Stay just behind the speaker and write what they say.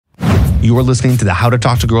You are listening to the How to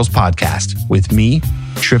Talk to Girls podcast with me,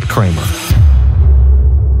 Trip Kramer.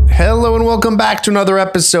 Hello and welcome back to another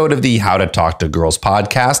episode of the How to Talk to Girls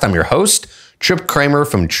podcast. I'm your host, Trip Kramer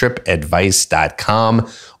from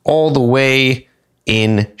tripadvice.com, all the way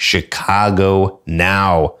in Chicago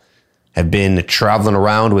now. I've been traveling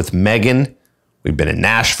around with Megan. We've been in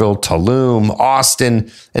Nashville, Tulum,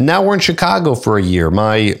 Austin, and now we're in Chicago for a year,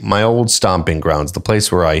 my old stomping grounds, the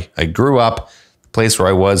place where I grew up, the place where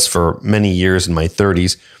I was for many years in my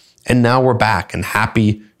 30s. And now we're back and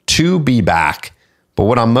happy to be back. But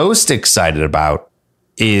what I'm most excited about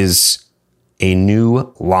is a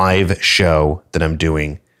new live show that I'm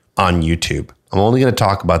doing on YouTube. I'm only going to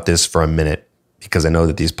talk about this for a minute because I know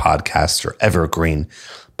that these podcasts are evergreen.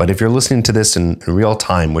 But if you're listening to this in real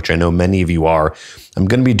time, which I know many of you are, I'm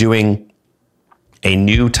going to be doing a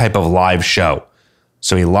new type of live show.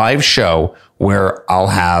 So a live show where I'll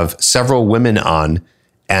have several women on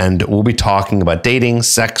and we'll be talking about dating,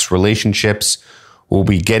 sex, relationships. We'll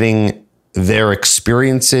be getting their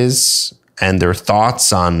experiences and their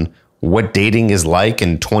thoughts on what dating is like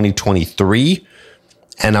in 2023.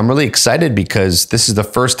 And I'm really excited because this is the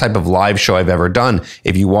first type of live show I've ever done.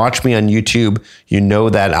 If you watch me on YouTube, you know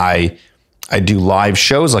that I do live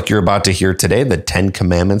shows like you're about to hear today, the 10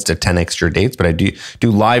 commandments to 10x your dates, but I do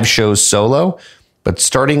live shows solo. But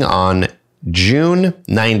starting on June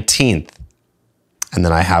 19th, and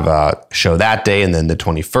then I have a show that day and then the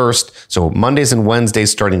 21st. So Mondays and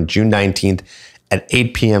Wednesdays starting June 19th at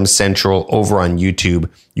 8 p.m. Central over on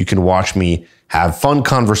YouTube. You can watch me have fun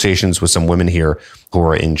conversations with some women here who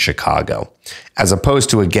are in Chicago, as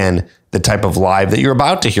opposed to, again, the type of live that you're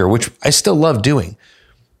about to hear, which I still love doing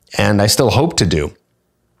and I still hope to do.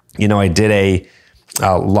 You know, I did a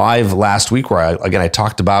live last week where I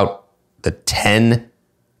talked about the 10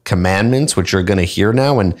 commandments, which you're going to hear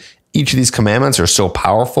now. And each of these commandments are so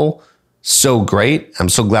powerful, so great. I'm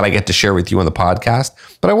so glad I get to share with you on the podcast.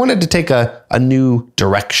 But I wanted to take a new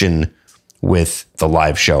direction with the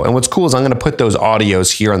live show. And what's cool is I'm going to put those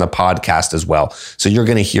audios here on the podcast as well. So you're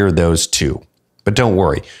going to hear those too. But don't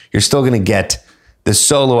worry, you're still going to get the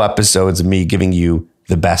solo episodes of me giving you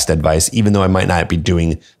the best advice, even though I might not be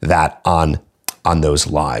doing that on those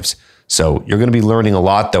lives. So you're going to be learning a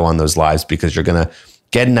lot though on those lives because you're going to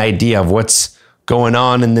get an idea of what's going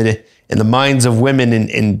on in the minds of women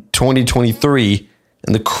in 2023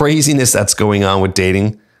 and the craziness that's going on with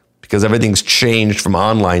dating because everything's changed from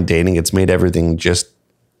online dating. It's made everything just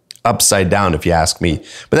upside down, if you ask me.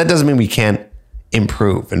 But that doesn't mean we can't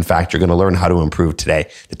improve. In fact, you're going to learn how to improve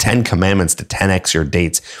today. The 10 commandments to 10x your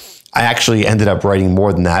dates. I actually ended up writing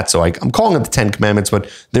more than that. So I'm calling it the 10 commandments,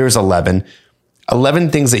 but there's 11. 11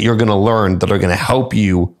 things that you're going to learn that are going to help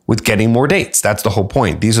you with getting more dates. That's the whole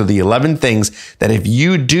point. These are the 11 things that if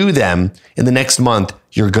you do them in the next month,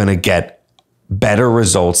 you're going to get better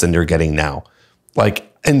results than you're getting now.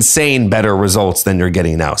 Like insane better results than you're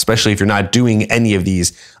getting now, especially if you're not doing any of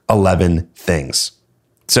these 11 things.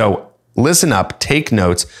 So listen up, take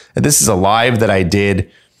notes. This is a live that I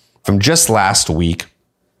did from just last week.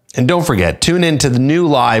 And don't forget, tune in to the new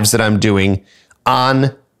lives that I'm doing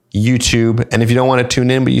on YouTube. And if you don't want to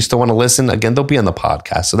tune in, but you still want to listen, again, they'll be on the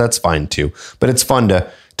podcast. So that's fine too. But it's fun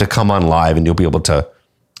to come on live and you'll be able to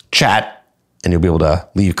chat and you'll be able to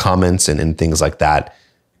leave comments and things like that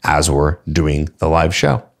as we're doing the live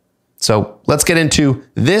show. So let's get into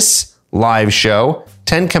this live show,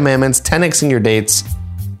 10 commandments, 10xing your dates.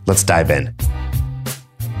 Let's dive in.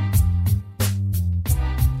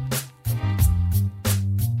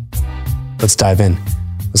 Let's dive in.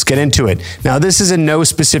 Let's get into it. Now, this is in no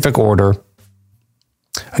specific order.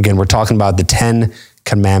 Again, we're talking about the 10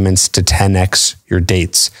 commandments to 10x your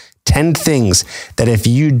dates. 10 things that if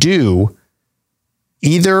you do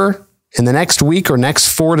either in the next week or next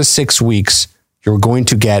 4 to 6 weeks, you're going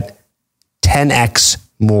to get 10x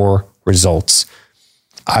more results.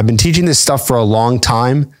 I've been teaching this stuff for a long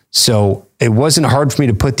time, so it wasn't hard for me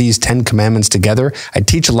to put these 10 commandments together. I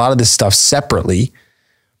teach a lot of this stuff separately,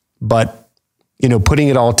 but putting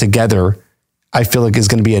it all together, I feel like is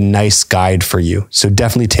going to be a nice guide for you. So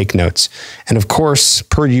definitely take notes. And of course,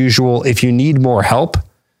 per usual, if you need more help,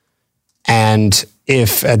 and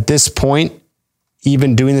if at this point,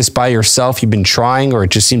 even doing this by yourself, you've been trying, or it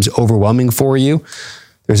just seems overwhelming for you,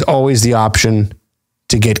 there's always the option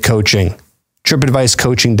to get coaching.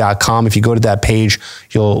 tripadvicecoaching.com. If you go to that page,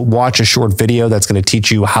 you'll watch a short video that's going to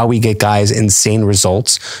teach you how we get guys insane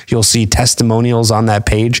results. You'll see testimonials on that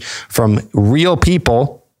page from real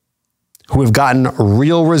people who have gotten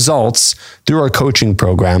real results through our coaching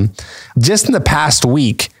program. Just in the past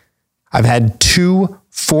week, I've had 2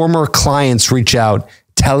 former clients reach out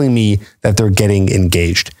telling me that they're getting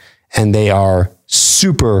engaged. And they are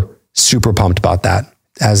super, super pumped about that,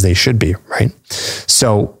 as they should be, right?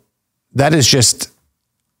 So that is just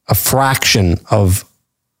a fraction of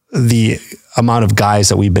the amount of guys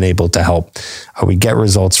that we've been able to help. We get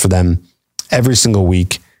results for them every single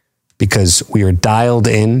week because we are dialed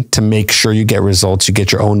in to make sure you get results. You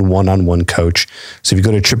get your own one-on-one coach. So if you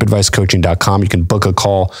go to tripadvicecoaching.com, you can book a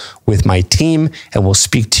call with my team and we'll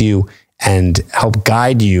speak to you and help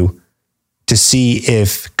guide you to see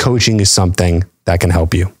if coaching is something that can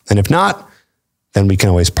help you. And if not, then we can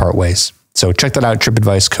always part ways. So check that out,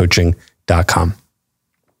 tripadvicecoaching.com.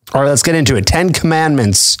 All right, let's get into it. 10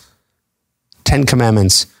 commandments to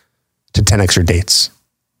 10x your dates.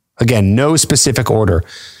 Again, no specific order.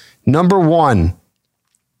 Number 1,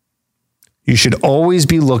 you should always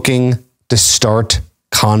be looking to start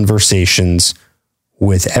conversations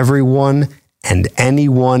with everyone and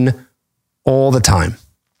anyone all the time.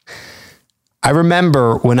 I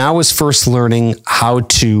remember when I was first learning how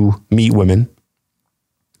to meet women,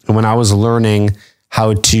 and when I was learning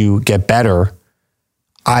how to get better,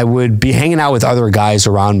 I would be hanging out with other guys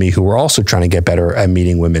around me who were also trying to get better at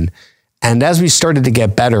meeting women. And as we started to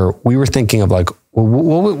get better, we were thinking of like,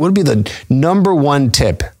 well, what would be the number 1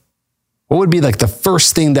 tip? What would be like the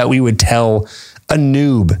first thing that we would tell a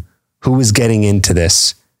noob who was getting into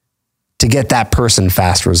this to get that person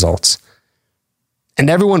fast results? And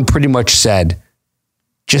everyone pretty much said,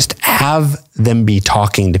 just have them be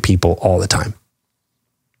talking to people all the time.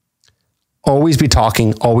 Always be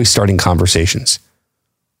talking, always starting conversations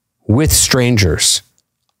with strangers,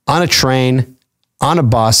 on a train, on a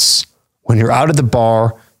bus, when you're out at the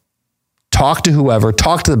bar. Talk to whoever,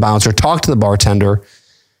 talk to the bouncer, talk to the bartender.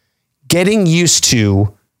 Getting used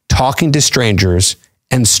to talking to strangers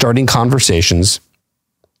and starting conversations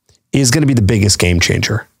is going to be the biggest game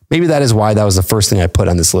changer. Maybe that is why that was the first thing I put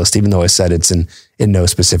on this list, even though I said it's in no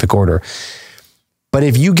specific order. But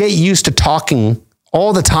if you get used to talking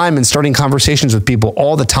all the time and starting conversations with people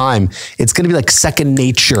all the time, it's going to be like second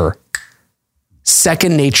nature.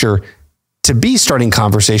 Second nature to be starting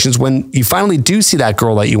conversations. When you finally do see that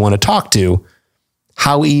girl that you want to talk to,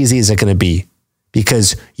 how easy is it going to be?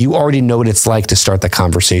 Because you already know what it's like to start the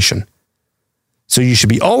conversation. So you should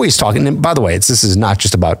be always talking. And by the way, this is not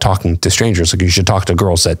just about talking to strangers. Like, you should talk to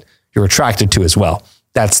girls that you're attracted to as well.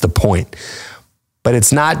 That's the point. But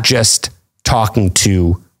it's not just talking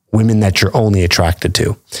to women that you're only attracted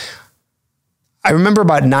to. I remember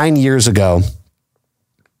about 9 years ago,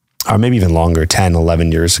 or maybe even longer, 10,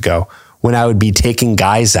 11 years ago, when I would be taking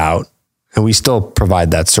guys out, and we still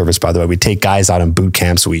provide that service, by the way. We take guys out in boot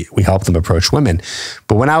camps. We help them approach women.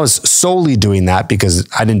 But when I was solely doing that, because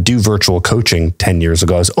I didn't do virtual coaching 10 years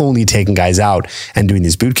ago, I was only taking guys out and doing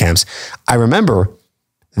these boot camps. I remember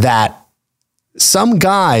that some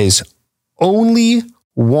guys only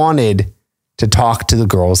wanted to talk to the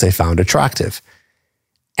girls they found attractive.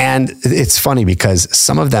 And it's funny because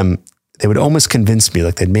some of them, they would almost convince me,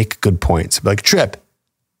 like they'd make good points. Like, Trip,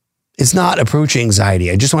 it's not approach anxiety.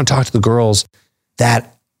 I just want to talk to the girls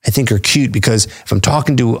that I think are cute, because if I'm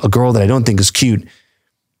talking to a girl that I don't think is cute,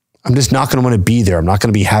 I'm just not going to want to be there. I'm not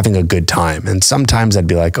going to be having a good time. And sometimes I'd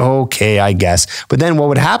be like, okay, I guess. But then what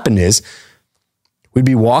would happen is we'd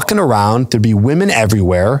be walking around, there'd be women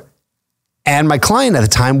everywhere, and my client at the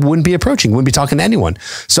time wouldn't be approaching, wouldn't be talking to anyone.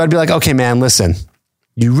 So I'd be like, okay, man, listen,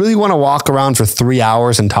 you really want to walk around for 3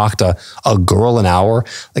 hours and talk to a girl an hour?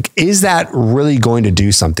 Like, is that really going to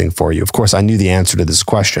do something for you? Of course, I knew the answer to this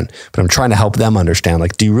question, but I'm trying to help them understand,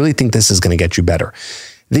 like, do you really think this is going to get you better?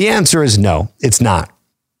 The answer is no, it's not.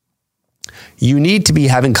 You need to be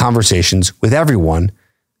having conversations with everyone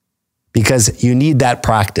because you need that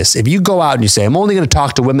practice. If you go out and you say, I'm only going to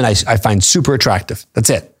talk to women I find super attractive, that's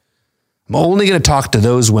it. I'm only going to talk to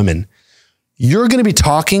those women. You're going to be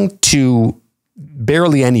talking to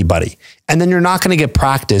barely anybody. And then you're not going to get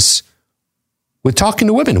practice with talking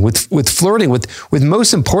to women, with flirting, with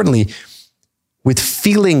most importantly, with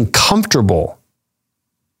feeling comfortable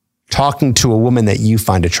talking to a woman that you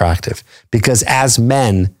find attractive. Because as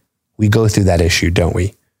men, we go through that issue, don't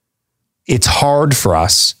we? It's hard for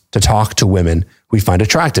us to talk to women we find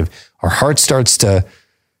attractive. Our heart starts to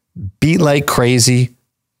beat like crazy.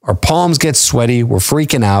 Our palms get sweaty. We're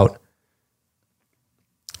freaking out.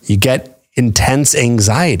 You get intense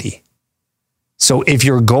anxiety. So if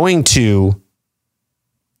you're going to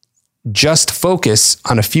just focus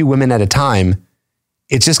on a few women at a time,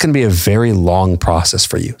 it's just going to be a very long process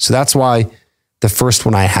for you. So that's why the first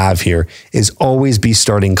one I have here is always be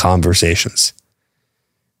starting conversations.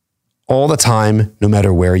 All the time, no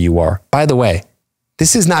matter where you are. By the way,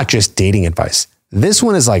 this is not just dating advice. This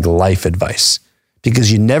one is like life advice,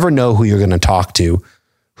 because you never know who you're going to talk to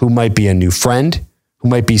who might be a new friend, who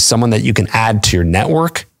might be someone that you can add to your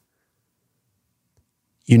network.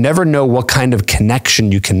 You never know what kind of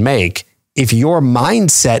connection you can make if your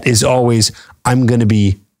mindset is always, I'm going to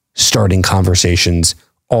be starting conversations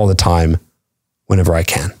all the time whenever I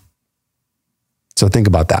can. So think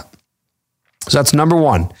about that. So that's number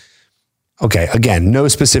one. Okay, again, no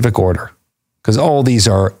specific order because all these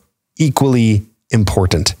are equally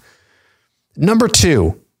important. Number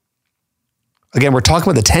two, again, we're talking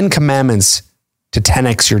about the 10 commandments to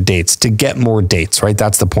 10x your dates, to get more dates, right?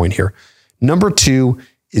 That's the point here. Number two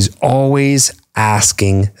is always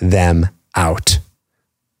asking them out.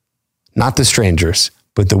 Not the strangers,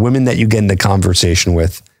 but the women that you get into conversation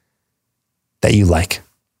with that you like.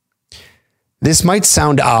 This might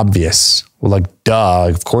sound obvious. Well, like, duh,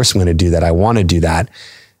 of course I'm going to do that. I want to do that.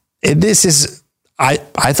 I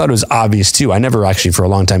thought it was obvious too. I never actually for a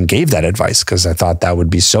long time gave that advice because I thought that would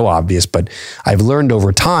be so obvious. But I've learned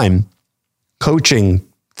over time, coaching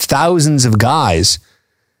thousands of guys,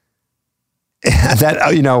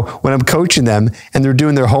 that, you know, when I'm coaching them and they're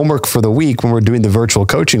doing their homework for the week, when we're doing the virtual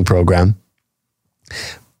coaching program,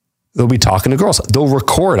 they'll be talking to girls. They'll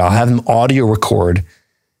record. I'll have them audio record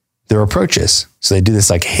their approaches. So they do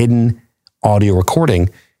this like hidden audio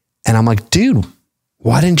recording. And I'm like, dude,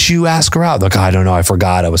 why didn't you ask her out? Like, I don't know. I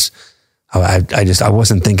forgot. I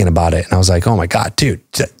wasn't thinking about it. And I was like, oh my God, dude,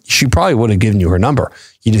 she probably would have given you her number.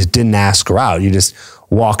 You just didn't ask her out. You just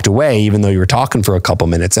walked away, even though you were talking for a couple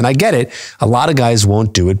minutes. And I get it. A lot of guys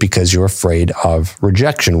won't do it because you're afraid of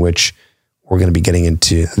rejection, which we're going to be getting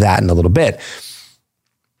into that in a little bit.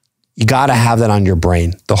 You got to have that on your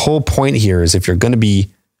brain. The whole point here is if you're going to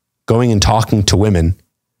be going and talking to women,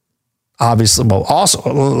 obviously, well, also,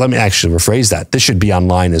 let me actually rephrase that. This should be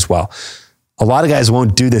online as well. A lot of guys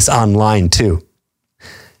won't do this online too.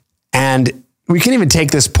 And we can even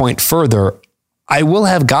take this point further. I will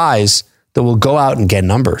have guys that will go out and get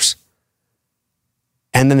numbers.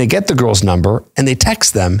 And then they get the girl's number and they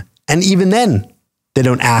text them. And even then, they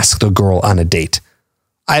don't ask the girl on a date.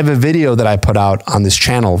 I have a video that I put out on this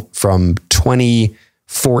channel from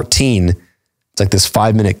 2014. It's like this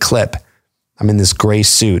 5-minute clip. I'm in this gray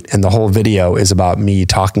suit and the whole video is about me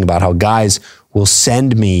talking about how guys will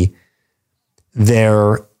send me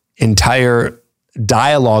their entire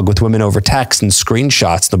dialogue with women over text and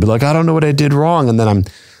screenshots. They'll be like, I don't know what I did wrong. And then I'm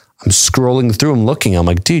scrolling through them looking. I'm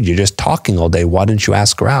like, dude, you're just talking all day. Why didn't you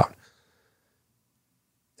ask her out?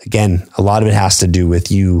 Again, a lot of it has to do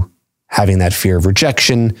with you having that fear of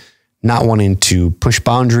rejection, not wanting to push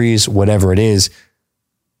boundaries, whatever it is.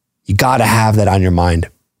 You got to have that on your mind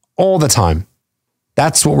all the time.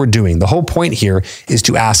 That's what we're doing. The whole point here is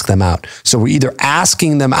to ask them out. So we're either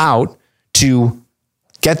asking them out to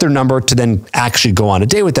get their number to then actually go on a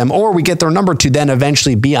date with them, or we get their number to then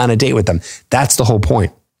eventually be on a date with them. That's the whole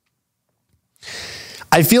point.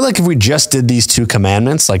 I feel like if we just did these 2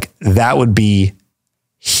 commandments, like that would be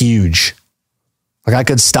huge. Like I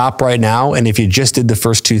could stop right now. And if you just did the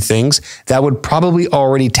first 2 things, that would probably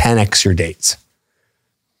already 10x your dates.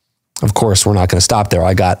 Of course, we're not going to stop there.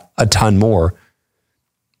 I got a ton more,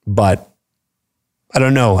 but I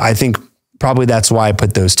don't know. I think probably that's why I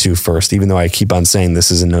put those 2 first, even though I keep on saying this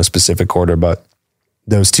is in no specific order, but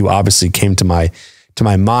those 2 obviously came to my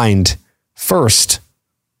mind first.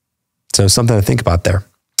 So something to think about there.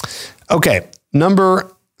 Okay.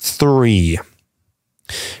 Number 3,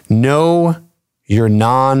 know your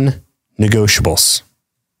non-negotiables.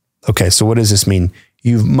 Okay. So what does this mean?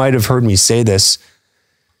 You might have heard me say this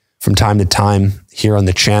from time to time here on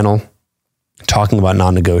the channel, talking about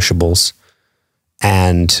non-negotiables.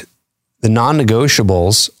 And the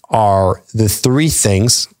non-negotiables are the 3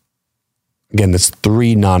 things. Again, that's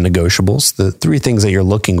 3 non-negotiables, the 3 things that you're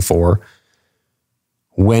looking for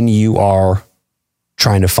when you are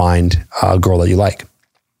trying to find a girl that you like.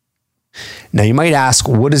 Now, you might ask,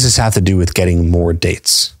 what does this have to do with getting more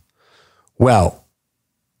dates? Well,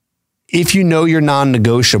 if you know your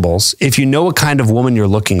non-negotiables, if you know what kind of woman you're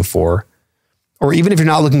looking for, or even if you're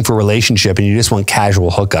not looking for a relationship and you just want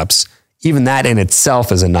casual hookups, even that in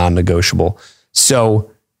itself is a non-negotiable.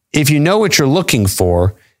 So if you know what you're looking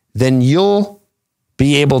for, then you'll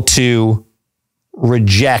be able to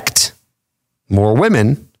reject more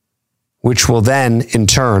women, which will then in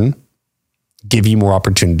turn give you more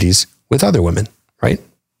opportunities with other women, right?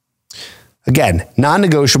 Again,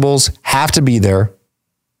 non-negotiables have to be there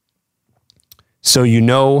so you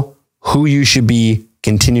know who you should be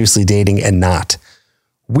continuously dating and not.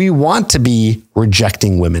 We want to be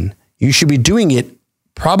rejecting women. You should be doing it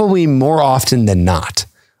probably more often than not.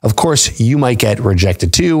 Of course, you might get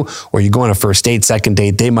rejected too, or you go on a first date, second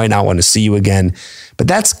date, they might not want to see you again. But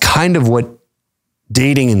that's kind of what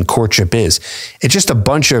dating and courtship is. It's just a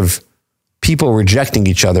bunch of people rejecting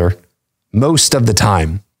each other most of the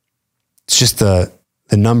time. It's just the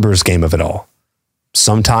numbers game of it all.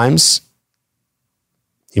 Sometimes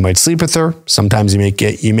you might sleep with her. Sometimes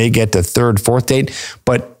you may get to third, fourth date,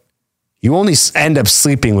 but you only end up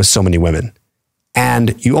sleeping with so many women,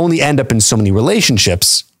 and you only end up in so many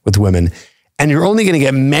relationships with women, and you're only going to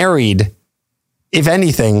get married, if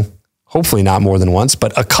anything, hopefully not more than once,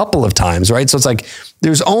 but a couple of times, right? So it's like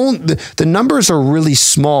the numbers are really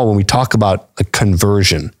small when we talk about a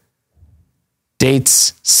conversion.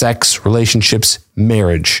 Dates, sex, relationships,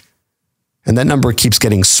 marriage. And that number keeps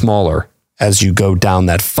getting smaller as you go down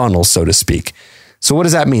that funnel, so to speak. So what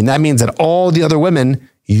does that mean? That means that all the other women,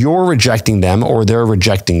 you're rejecting them or they're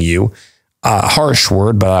rejecting you. Harsh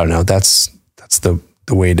word, but I don't know. That's the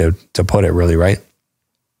way to put it, really, right?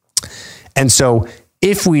 And so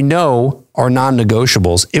if we know our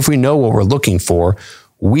non-negotiables, if we know what we're looking for,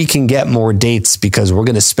 we can get more dates because we're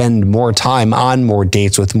going to spend more time on more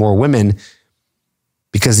dates with more women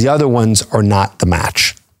because the other ones are not the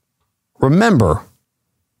match. Remember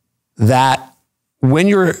that when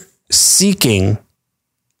you're seeking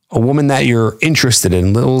a woman that you're interested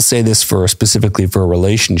in, we'll say this specifically for a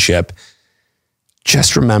relationship,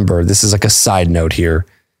 just remember, this is like a side note here,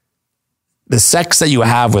 the sex that you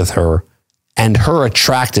have with her and her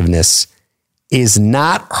attractiveness is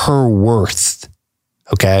not her worth,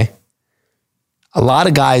 okay? A lot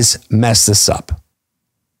of guys mess this up.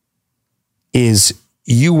 Is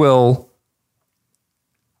you will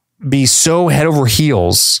be so head over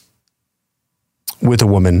heels with a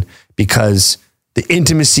woman because the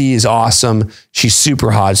intimacy is awesome, she's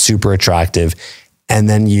super hot, super attractive, and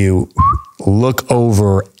then you look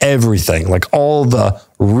over everything, like all the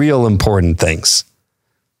real important things.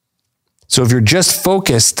 So if you're just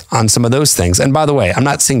focused on some of those things, and by the way, I'm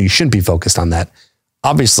not saying you shouldn't be focused on that.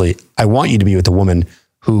 Obviously, I want you to be with a woman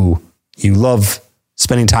who you love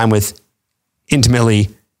spending time with intimately.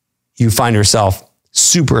 You find yourself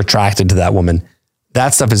super attracted to that woman.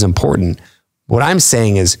 That stuff is important. What I'm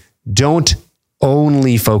saying is don't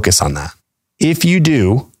only focus on that. If you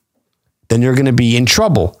do, then you're going to be in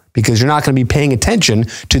trouble because you're not going to be paying attention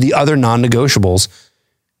to the other non-negotiables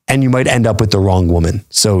and you might end up with the wrong woman.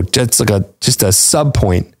 So just a sub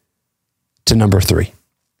point to number 3.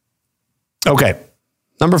 Okay.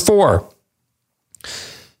 Number 4.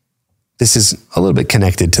 This is a little bit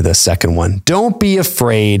connected to the second one. Don't be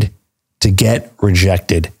afraid to get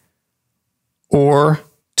rejected or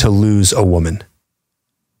to lose a woman.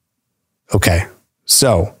 Okay.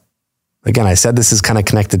 So again, I said this is kind of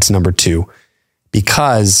connected to number 2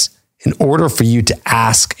 because in order for you to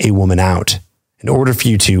ask a woman out, in order for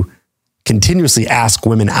you to continuously ask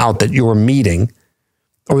women out that you're meeting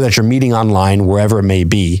or that you're meeting online, wherever it may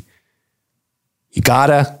be, you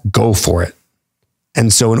gotta go for it.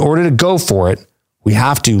 And so in order to go for it, we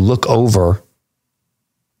have to look over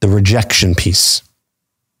the rejection piece.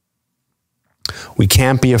 We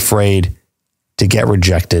can't be afraid to get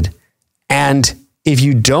rejected. And if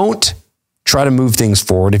you don't try to move things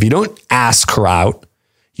forward, if you don't ask her out,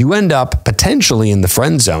 you end up potentially in the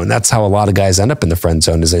friend zone. That's how a lot of guys end up in the friend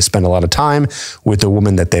zone, is they spend a lot of time with a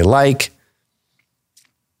woman that they like,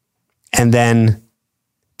 and then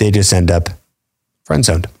they just end up friend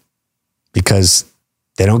zoned because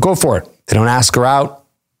they don't go for it. They don't ask her out.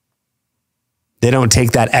 They don't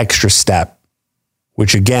take that extra step,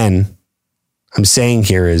 which again, I'm saying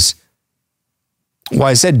here is, well,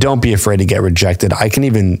 I said don't be afraid to get rejected. I can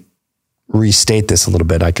even restate this a little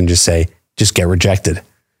bit. I can just say, just get rejected.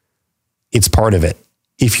 It's part of it.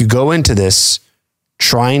 If you go into this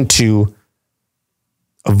trying to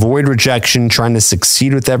avoid rejection, trying to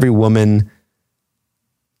succeed with every woman,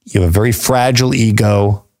 you have a very fragile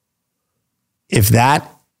ego. If that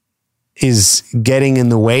is getting in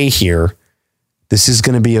the way here, this is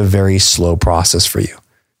going to be a very slow process for you.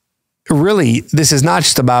 Really, this is not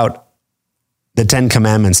just about the 10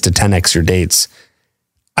 commandments to 10x your dates.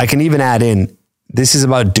 I can even add in, this is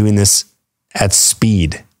about doing this at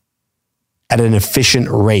speed, at an efficient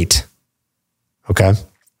rate. Okay.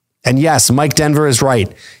 And yes, Mike Denver is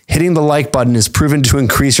right. Hitting the like button is proven to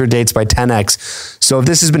increase your dates by 10x. So if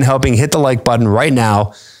this has been helping, hit the like button right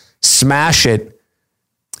now, smash it.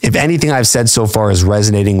 If anything I've said so far is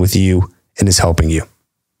resonating with you and is helping you.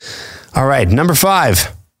 All right. Number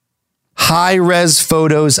 5, high res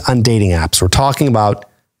photos on dating apps. We're talking about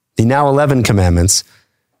the now 11 commandments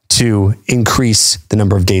to increase the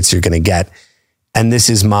number of dates you're going to get. And this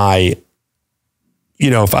is my,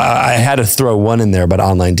 if I had to throw one in there about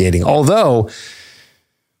online dating, although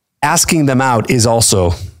asking them out is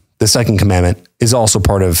also, the second commandment is also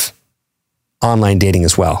part of online dating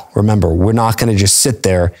as well. Remember, we're not going to just sit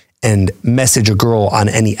there and message a girl on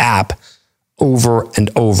any app over and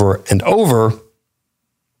over and over.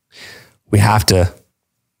 We have to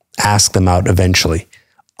ask them out eventually.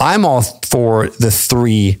 I'm all for the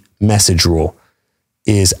 3 message rule,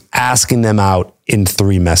 is asking them out in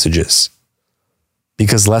 3 messages.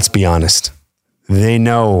 Because let's be honest, they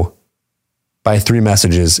know by 3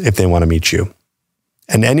 messages if they want to meet you.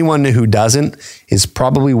 And anyone who doesn't is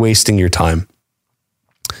probably wasting your time.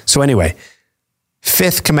 So anyway,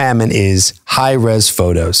 5th commandment is high-res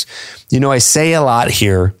photos. You know, I say a lot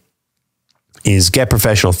here is get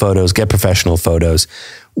professional photos, get professional photos.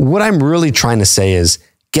 What I'm really trying to say is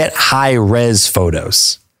get high-res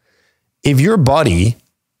photos. If your buddy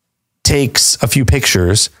takes a few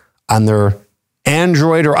pictures on their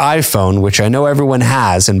Android or iPhone, which I know everyone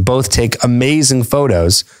has, and both take amazing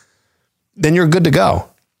photos, then you're good to go.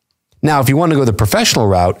 Now, if you want to go the professional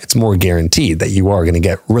route, it's more guaranteed that you are going to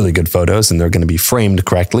get really good photos and they're going to be framed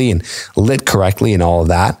correctly and lit correctly and all of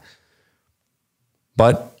that.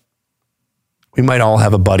 But we might all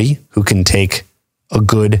have a buddy who can take a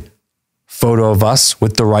good photo of us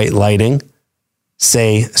with the right lighting,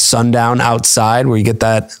 say sundown outside where you get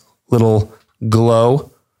that little glow,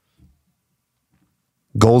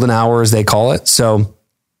 golden hour as they call it. So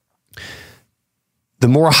the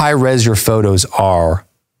more high res your photos are,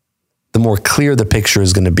 the more clear the picture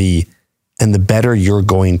is going to be and the better you're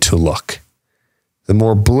going to look. The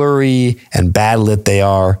more blurry and bad lit they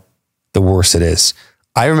are, the worse it is.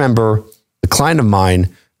 I remember a client of mine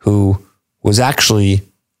who was actually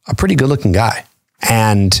a pretty good looking guy,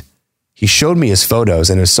 and he showed me his photos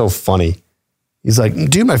and it was so funny. He's like,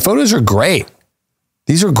 dude, my photos are great.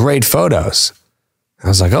 These are great photos. I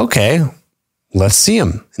was like, okay, let's see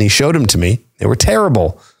them. And he showed them to me. They were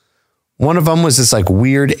terrible. One of them was this like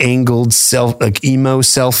weird angled emo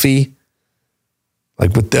selfie,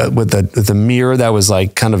 like with the mirror that was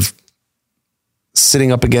like kind of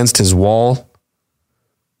sitting up against his wall.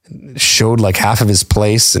 It showed like half of his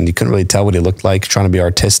place and you couldn't really tell what he looked like, trying to be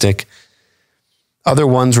artistic. Other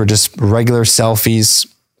ones were just regular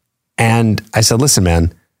selfies. And I said, listen,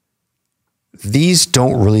 man, these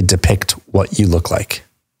don't really depict what you look like.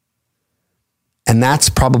 And that's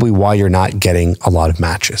probably why you're not getting a lot of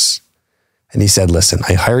matches. And he said, listen,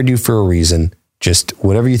 I hired you for a reason. Just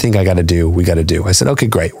whatever you think I got to do, we got to do. I said, okay,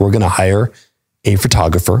 great. We're going to hire a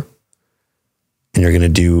photographer and you're going to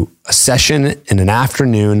do a session in an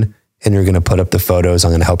afternoon and you're going to put up the photos.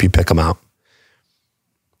 I'm going to help you pick them out.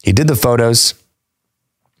 He did the photos.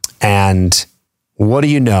 And what do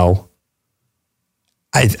you know?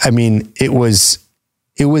 I mean, it was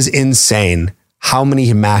insane how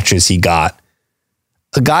many matches he got.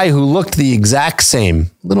 A guy who looked the exact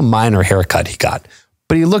same, little minor haircut he got,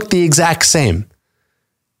 but he looked the exact same.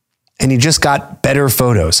 And he just got better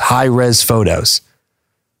photos, high res photos.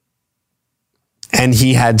 And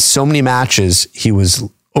he had so many matches, he was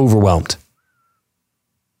overwhelmed.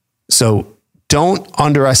 So don't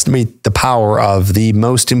underestimate the power of the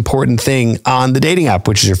most important thing on the dating app,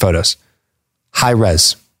 which is your photos. High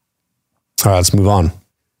res. All right, let's move on.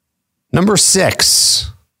 Number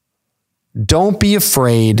 6. Don't be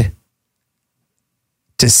afraid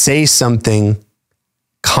to say something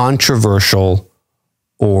controversial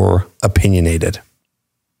or opinionated.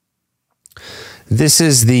 This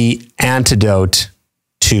is the antidote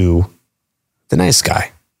to the nice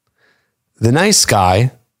guy. The nice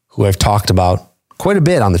guy, who I've talked about quite a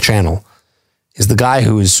bit on the channel, is the guy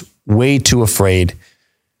who is way too afraid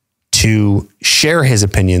to share his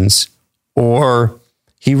opinions, or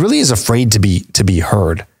he really is afraid to be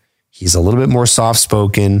heard. He's a little bit more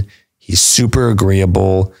soft-spoken. He's super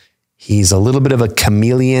agreeable. He's a little bit of a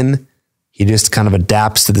chameleon. He just kind of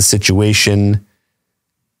adapts to the situation,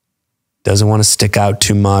 doesn't want to stick out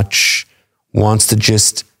too much, wants to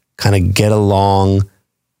just kind of get along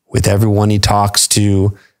with everyone he talks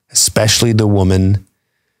to, especially the woman.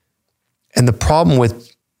 And the problem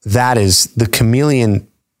with that is the chameleon,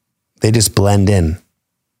 they just blend in.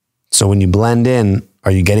 So when you blend in,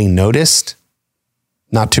 are you getting noticed?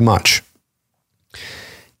 Not too much.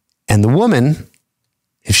 And the woman,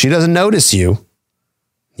 if she doesn't notice you,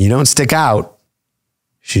 you don't stick out,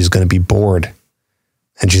 she's going to be bored.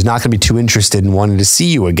 And she's not going to be too interested in wanting to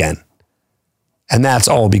see you again. And that's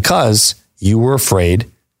all because you were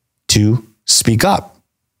afraid to speak up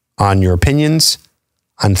on your opinions,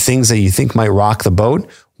 on things that you think might rock the boat.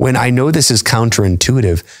 When I know this is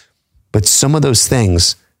counterintuitive, but some of those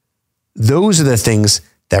things, those are the things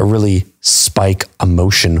that really spike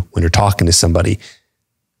emotion when you're talking to somebody.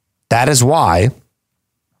 That is why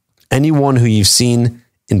anyone who you've seen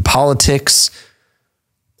in politics,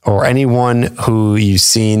 or anyone who you've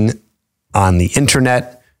seen on the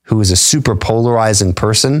internet who is a super polarizing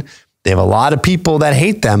person, they have a lot of people that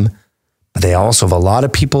hate them, but they also have a lot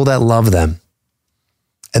of people that love them.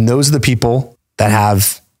 And those are the people that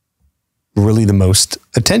have really the most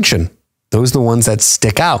attention. Those are the ones that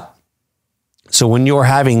stick out. So when you're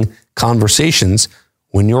having conversations,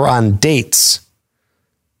 when you're on dates,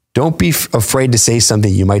 don't be afraid to say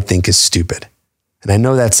something you might think is stupid. And I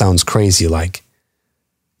know that sounds crazy, like,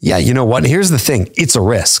 yeah, you know what? Here's the thing. It's a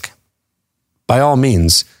risk. By all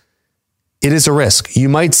means, it is a risk. You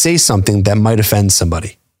might say something that might offend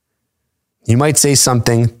somebody. You might say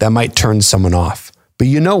something that might turn someone off. But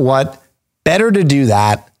you know what? Better to do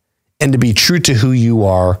that and to be true to who you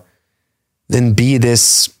are than be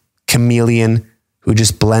this chameleon who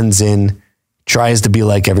just blends in, tries to be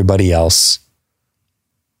like everybody else.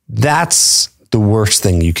 That's the worst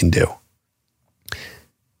thing you can do.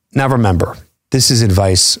 Now remember, this is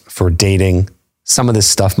advice for dating. Some of this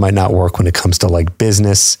stuff might not work when it comes to like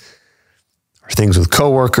business or things with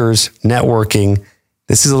coworkers, networking.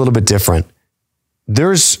 This is a little bit different.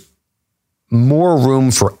 There's more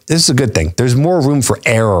room for, this is a good thing. There's more room for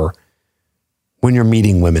error when you're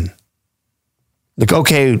meeting women. Like,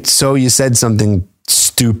 okay, so you said something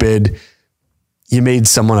stupid. You made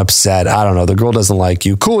someone upset. I don't know. The girl doesn't like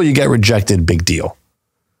you. Cool, you get rejected. Big deal.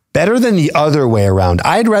 Better than the other way around.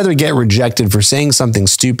 I'd rather get rejected for saying something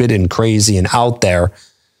stupid and crazy and out there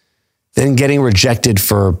than getting rejected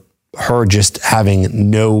for her just having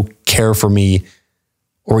no care for me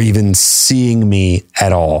or even seeing me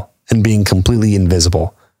at all and being completely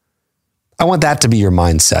invisible. I want that to be your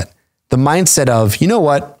mindset. The mindset of, you know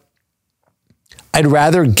what? I'd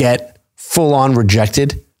rather get full on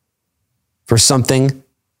rejected for something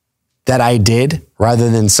that I did rather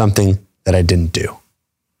than something that I didn't do.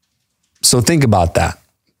 So think about that.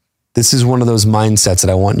 This is one of those mindsets that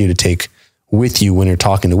I want you to take with you when you're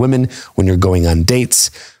talking to women, when you're going on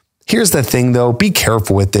dates. Here's the thing though, be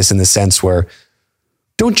careful with this in the sense where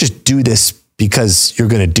don't just do this because you're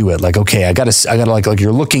going to do it. Like, okay, I gotta like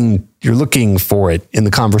you're looking for it in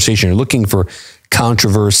the conversation. You're looking for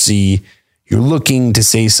controversy. You're looking to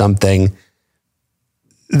say something.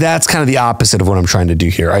 That's kind of the opposite of what I'm trying to do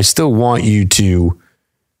here. I still want you to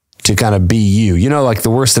kind of be you. You know, like the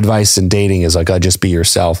worst advice in dating is like, just be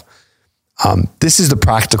yourself. This is the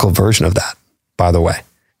practical version of that, by the way.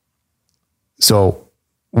 So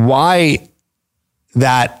why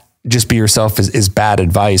that just be yourself is bad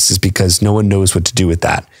advice is because no one knows what to do with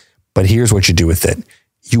that. But here's what you do with it.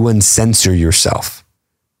 You uncensor yourself.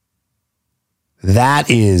 That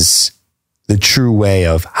is the true way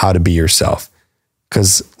of how to be yourself.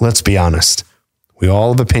 Because let's be honest, we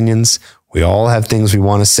all have opinions. We all have things we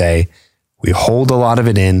want to say. We hold a lot of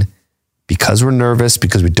it in because we're nervous,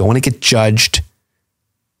 because we don't want to get judged.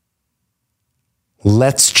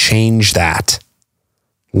 Let's change that.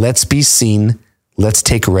 Let's be seen. Let's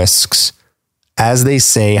take risks. As they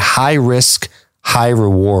say, high risk, high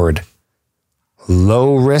reward.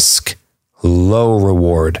 Low risk, low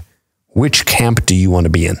reward. Which camp do you want to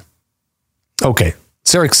be in? Okay,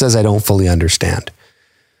 Sarek says I don't fully understand.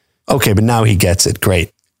 Okay, but now he gets it.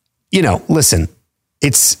 Great. You know, listen,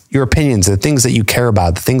 it's your opinions, the things that you care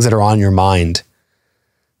about, the things that are on your mind,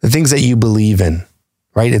 the things that you believe in,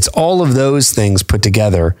 right? It's all of those things put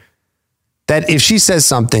together that if she says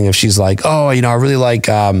something, if she's like, oh, I really like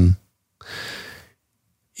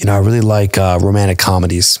romantic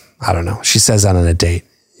comedies. I don't know. She says that on a date.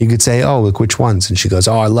 You could say, oh, look, which ones? And she goes,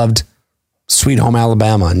 oh, I loved Sweet Home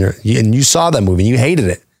Alabama. And you saw that movie and you hated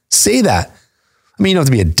it. Say that. I mean, you don't have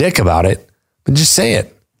to be a dick about it, but just say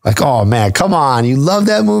it. Like, oh man, come on. You love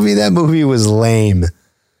that movie? That movie was lame.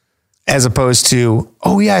 As opposed to,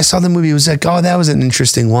 oh yeah, I saw the movie. It was like, oh, that was an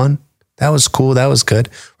interesting one. That was cool. That was good.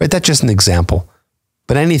 Right? That's just an example.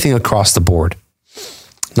 But anything across the board.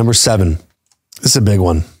 Number 7. This is a big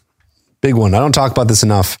one. Big one. I don't talk about this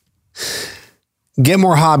enough. Get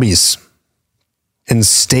more hobbies and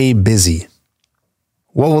stay busy.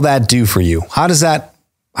 What will that do for you? How is that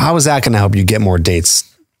going to help you get more dates?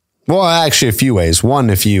 Well, actually a few ways. One,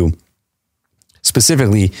 if you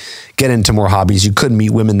specifically get into more hobbies, you could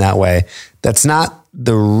meet women that way. That's not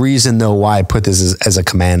the reason though why I put this as a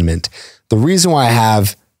commandment. The reason why I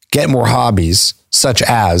have get more hobbies, such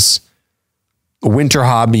as a winter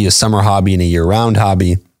hobby, a summer hobby, and a year-round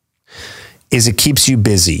hobby, is it keeps you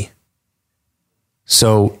busy.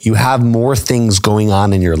 So you have more things going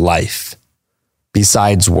on in your life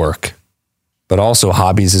besides work. But also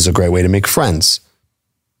hobbies is a great way to make friends.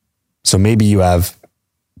 So maybe you have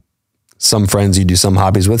some friends you do some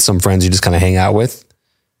hobbies with, some friends you just kind of hang out with,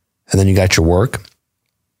 and then you got your work,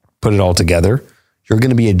 put it all together. you're going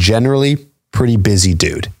to be a generally pretty busy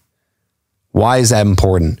dude. Why is that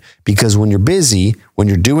important? Because when you're busy, when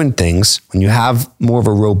you're doing things, when you have more of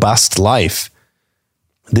a robust life,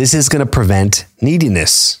 this is going to prevent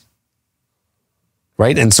neediness,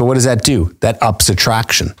 right? And so what does that do? That ups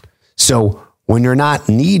attraction. So when you're not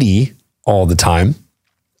needy all the time,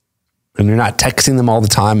 and you're not texting them all the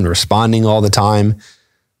time and responding all the time,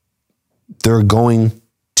 they're going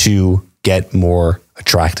to get more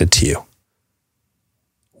attracted to you.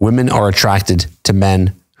 Women are attracted to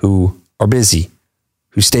men who are busy,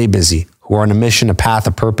 who stay busy, who are on a mission, a path,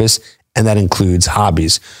 a purpose, and that includes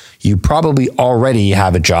hobbies. You probably already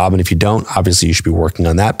have a job, and if you don't, obviously you should be working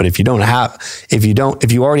on that. But if you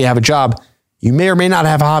already have a job, you may or may not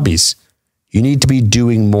have hobbies. You need to be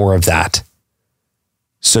doing more of that.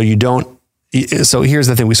 So here's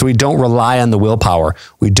the thing. So we don't rely on the willpower.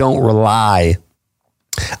 We don't rely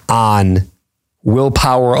on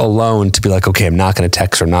willpower alone to be like, okay, I'm not going to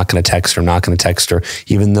text her. I'm not going to text her. I'm not going to text her.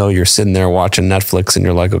 Even though you're sitting there watching Netflix and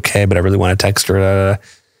you're like, okay, but I really want to text her.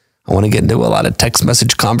 I want to get into a lot of text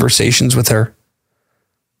message conversations with her.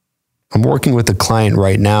 I'm working with a client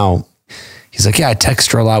right now. He's like, yeah, I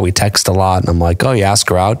text her a lot. We text a lot. And I'm like, oh, you ask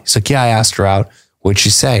her out? He's like, yeah, I asked her out. What'd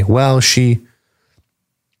she say? Well, she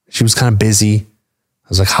was kind of busy. I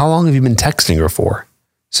was like, how long have you been texting her for?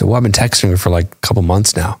 He said, well, I've been texting her for like a couple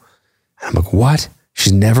months now. And I'm like, what?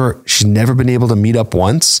 She's never been able to meet up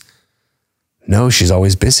once? No, she's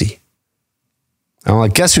always busy. I'm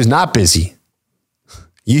like, guess who's not busy?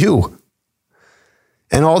 You.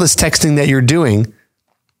 And all this texting that you're doing,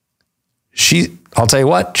 I'll tell you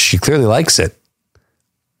what, she clearly likes it,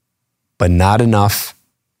 but not enough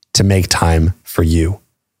to make time for you.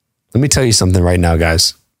 Let me tell you something right now,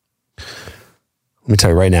 guys. Let me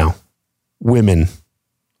tell you right now, women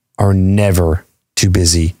are never too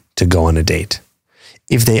busy to go on a date.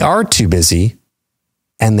 If they are too busy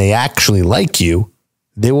and they actually like you,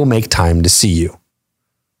 they will make time to see you.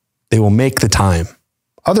 They will make the time.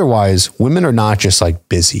 Otherwise, women are not just like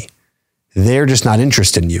busy. They're just not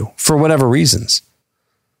interested in you for whatever reasons.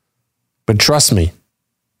 But trust me,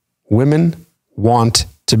 women want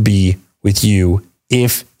to be with you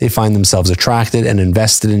if they find themselves attracted and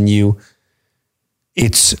invested in you.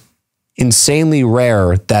 It's insanely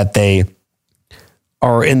rare that they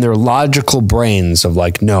are in their logical brains of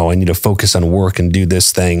like, no, I need to focus on work and do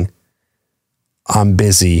this thing. I'm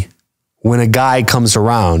busy. When a guy comes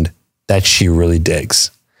around that she really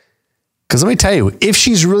digs. Because let me tell you, if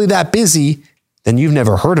she's really that busy, then you've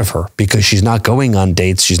never heard of her because she's not going on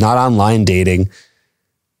dates. She's not online dating.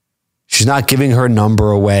 She's not giving her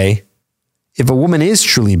number away. If a woman is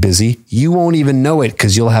truly busy, you won't even know it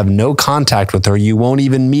because you'll have no contact with her. You won't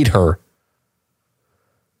even meet her.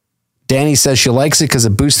 Danny says she likes it because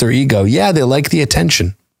it boosts their ego. Yeah, they like the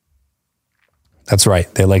attention. That's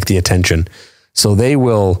right. They like the attention. So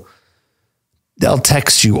they'll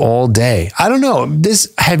text you all day. I don't know.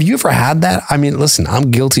 Have you ever had that? I mean, listen,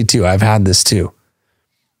 I'm guilty too. I've had this too.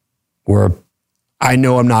 Where I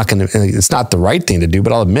know it's not the right thing to do,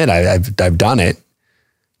 but I'll admit I've done it.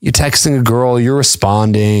 You're texting a girl, you're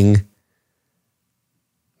responding,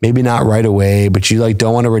 maybe not right away, but you like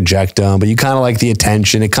don't want to reject them, but you kind of like the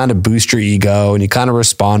attention. It kind of boosts your ego and you kind of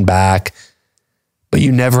respond back, but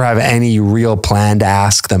you never have any real plan to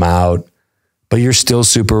ask them out, but you're still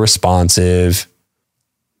super responsive.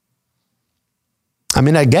 I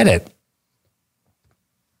mean, I get it.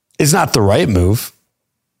 It's not the right move,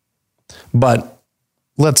 but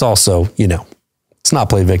let's also, let's not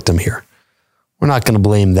play victim here. We're not going to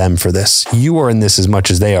blame them for this. You are in this as much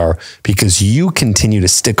as they are because you continue to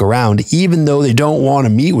stick around even though they don't want to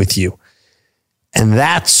meet with you. And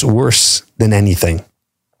that's worse than anything.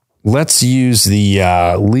 Let's use the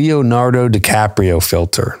Leonardo DiCaprio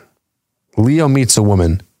filter. Leo meets a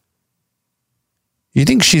woman. You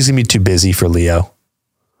think she's going to be too busy for Leo?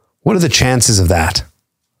 What are the chances of that?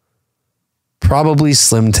 Probably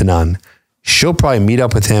slim to none. She'll probably meet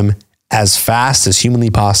up with him as fast as humanly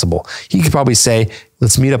possible. He could probably say,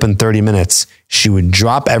 let's meet up in 30 minutes. She would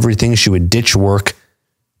drop everything. She would ditch work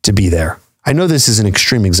to be there. I know this is an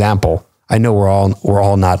extreme example. I know we're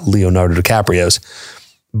all not Leonardo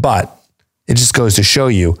DiCaprios, but it just goes to show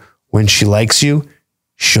you when she likes you,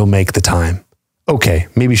 she'll make the time. Okay,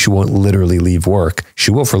 maybe she won't literally leave work.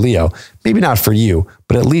 She will for Leo. Maybe not for you,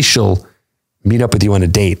 but at least she'll meet up with you on a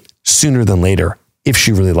date sooner than later if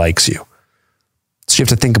she really likes you. So you have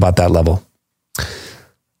to think about that level.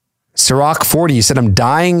 Sirach 40, you said, I'm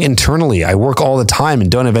dying internally. I work all the time and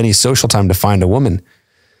don't have any social time to find a woman.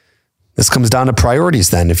 This comes down to priorities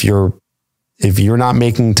then. If you're not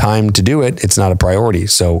making time to do it, it's not a priority.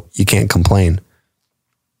 So you can't complain.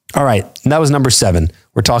 All right. And that was number 7.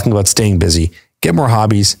 We're talking about staying busy. Get more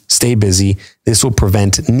hobbies, stay busy. This will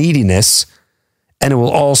prevent neediness, and it will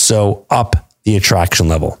also up the attraction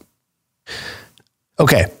level.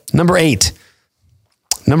 Okay. Number 8,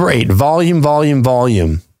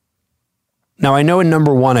 volume. Now, I know in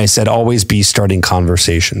number 1, I said always be starting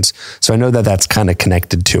conversations. So I know that that's kind of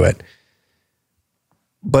connected to it.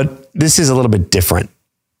 But this is a little bit different.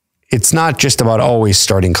 It's not just about always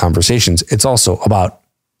starting conversations. It's also about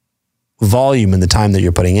volume and the time that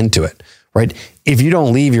you're putting into it, right? If you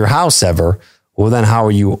don't leave your house ever, well, then how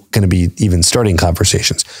are you going to be even starting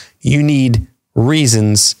conversations? You need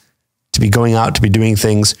reasons to be going out, to be doing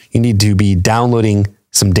things. You need to be downloading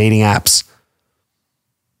some dating apps,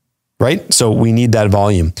 right? So we need that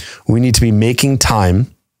volume. We need to be making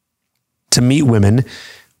time to meet women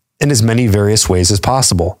in as many various ways as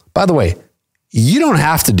possible. By the way, you don't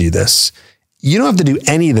have to do this. You don't have to do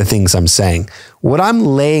any of the things I'm saying. What I'm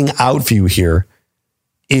laying out for you here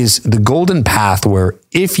is the golden path where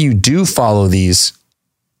if you do follow these,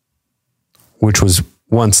 which was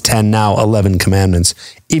once 10, now 11 commandments,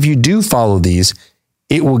 if you do follow these,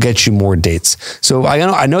 it will get you more dates. So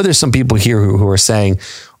I know there's some people here who are saying,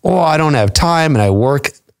 oh, I don't have time and I work.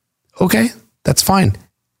 Okay, that's fine.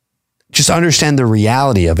 Just understand the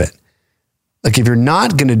reality of it. Like if you're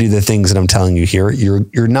not going to do the things that I'm telling you here,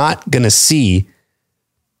 you're not going to see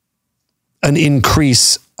an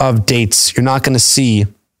increase of dates. You're not going to see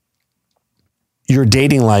your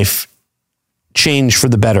dating life change for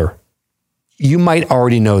the better. You might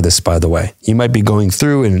already know this, by the way. You might be going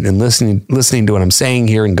through and listening to what I'm saying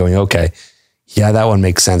here and going, okay, yeah, that one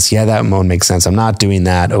makes sense. Yeah, that one makes sense. I'm not doing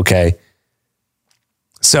that. Okay.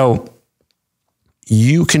 So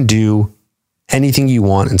you can do anything you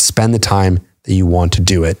want and spend the time that you want to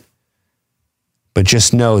do it. But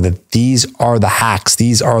just know that these are the hacks.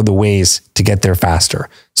 These are the ways to get there faster.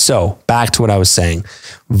 So back to what I was saying,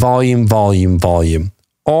 volume.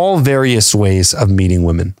 All various ways of meeting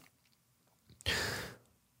women.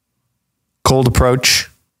 Cold approach,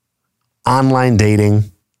 online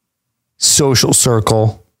dating, social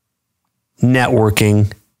circle,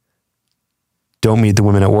 networking. Don't meet the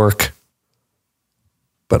women at work.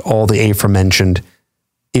 But all the aforementioned,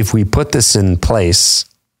 if we put this in place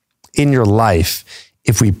in your life,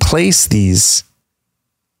 if we place these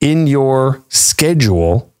in your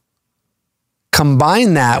schedule,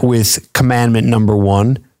 combine that with commandment number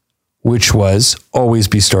 1, which was always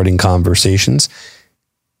be starting conversations.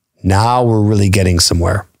 Now we're really getting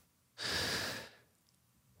somewhere.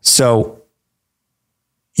 So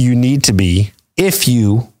you need to be, if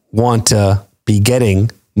you want to be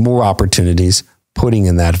getting more opportunities, putting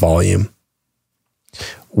in that volume.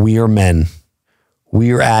 We are men.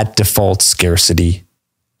 We are at default scarcity.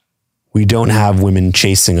 We don't have women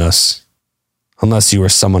chasing us unless you are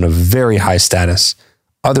someone of very high status.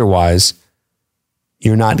 Otherwise,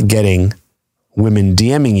 you're not getting women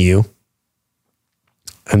DMing you,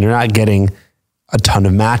 and you're not getting a ton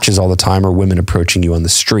of matches all the time or women approaching you on the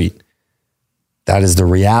street. That is the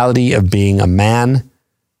reality of being a man,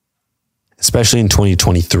 especially in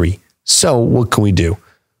 2023. So what can we do?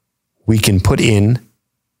 We can put in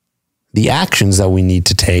the actions that we need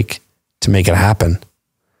to take to make it happen.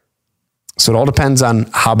 So it all depends on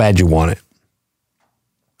how bad you want it.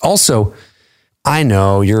 Also, I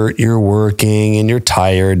know you're working and you're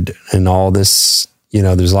tired and all this,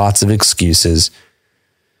 there's lots of excuses.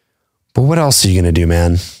 But what else are you going to do,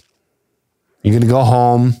 man? You're going to go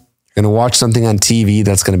home, you're going to watch something on TV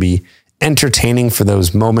that's going to be entertaining for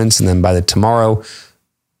those moments, and then by the tomorrow,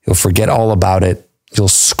 you'll forget all about it. You'll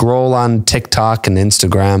scroll on TikTok and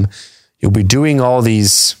Instagram. You'll be doing all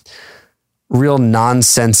these real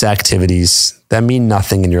nonsense activities that mean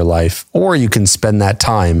nothing in your life. Or you can spend that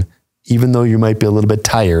time, even though you might be a little bit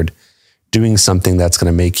tired, doing something that's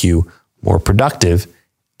going to make you more productive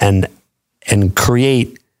and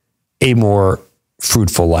create a more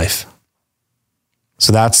fruitful life.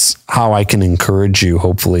 So that's how I can encourage you,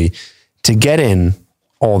 hopefully, to get in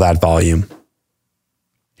all that volume.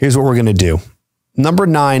 Here's what we're going to do. Number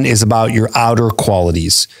 9 is about your outer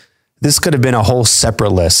qualities. This could have been a whole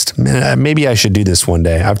separate list. Maybe I should do this one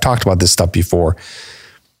day. I've talked about this stuff before.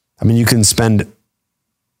 You can spend,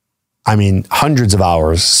 hundreds of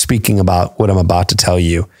hours speaking about what I'm about to tell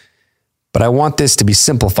you. But I want this to be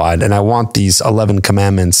simplified, and I want these 11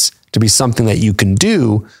 commandments to be something that you can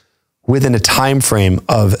do within a time frame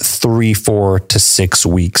of 3, 4 to 6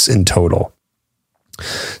 weeks in total.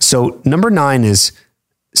 So number 9 is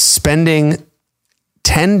spending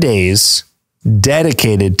 10 days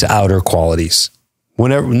dedicated to outer qualities.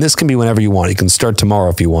 And this can be whenever you want. You can start tomorrow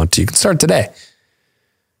if you want to. You can start today.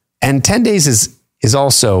 And 10 days is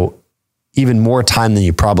also even more time than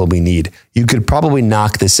you probably need. You could probably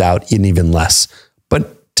knock this out in even less.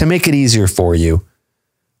 But to make it easier for you,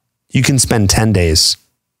 you can spend 10 days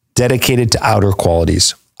dedicated to outer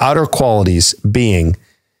qualities. Outer qualities being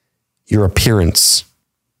your appearance.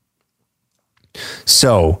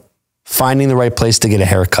 So, finding the right place to get a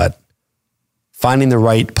haircut, finding the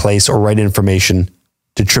right place or right information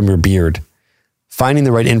to trim your beard, finding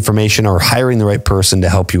the right information or hiring the right person to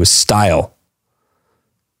help you with style,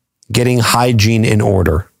 getting hygiene in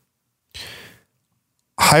order,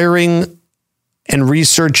 hiring and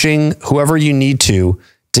researching whoever you need to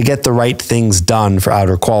get the right things done for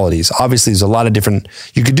outer qualities. Obviously, there's a lot of different,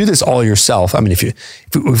 you could do this all yourself. I mean, if you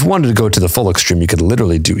wanted to go to the full extreme, you could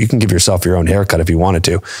literally you can give yourself your own haircut if you wanted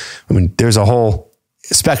to. I mean, there's a whole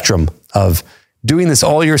spectrum of doing this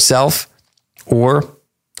all yourself, or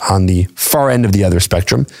on the far end of the other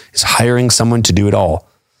spectrum is hiring someone to do it all.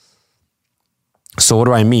 So what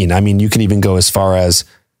do I mean? I mean, you can even go as far as,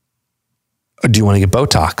 do you want to get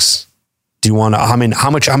Botox? Do you want to, how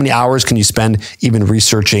many hours can you spend even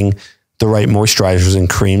researching the right moisturizers and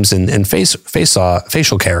creams and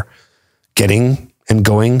facial care? Getting and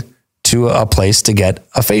going to a place to get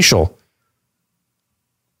a facial.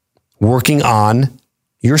 Working on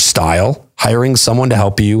your style, hiring someone to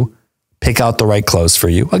help you pick out the right clothes for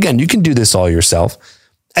you. Again, you can do this all yourself.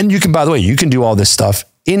 And you can, by the way, you can do all this stuff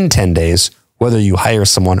in 10 days, whether you hire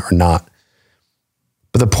someone or not.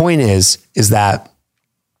 But the point is that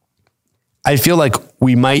I feel like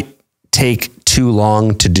we might take too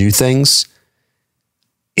long to do things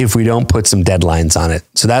if we don't put some deadlines on it.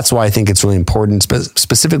 So that's why I think it's really important,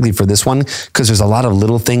 specifically for this one, because there's a lot of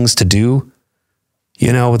little things to do,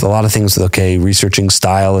 with a lot of things, researching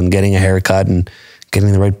style and getting a haircut and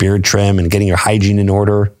getting the right beard trim and getting your hygiene in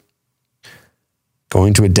order,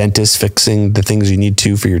 going to a dentist, fixing the things you need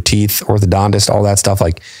to for your teeth, orthodontist, all that stuff.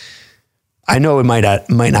 Like, I know it might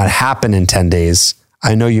not happen in 10 days.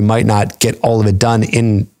 I know you might not get all of it done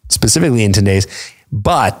specifically in 10 days,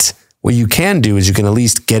 but what you can do is you can at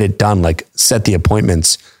least get it done, like set the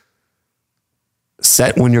appointments,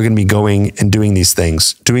 set when you're going to be going and doing these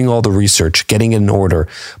things, doing all the research, getting it in order,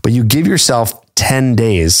 but you give yourself 10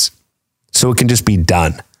 days so it can just be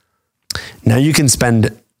done. Now you can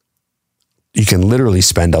literally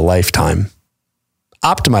spend a lifetime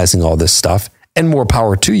optimizing all this stuff, and more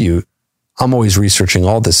power to you. I'm always researching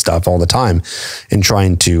all this stuff all the time and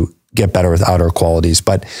trying to get better with outer qualities.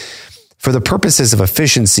 But for the purposes of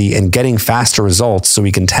efficiency and getting faster results so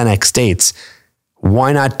we can 10x dates,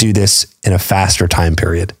 why not do this in a faster time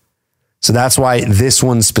period? So that's why this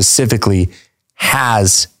one specifically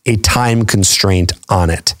has a time constraint on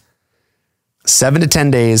it. 7 to 10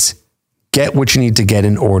 days, get what you need to get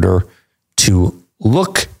in order to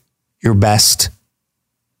look your best,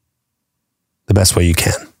 the best way you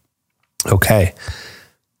can. Okay.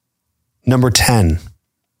 Number 10,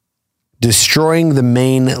 destroying the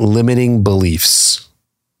main limiting beliefs.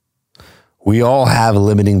 We all have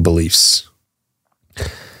limiting beliefs.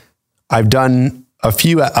 I've done a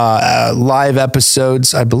few live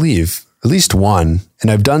episodes, I believe, at least one,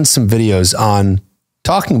 and I've done some videos on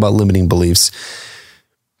talking about limiting beliefs.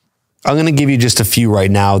 I'm going to give you just a few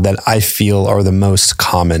right now that I feel are the most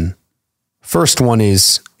common. First one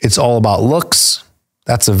is, it's all about looks.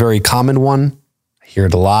 That's a very common one. I hear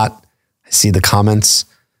it a lot. I see the comments.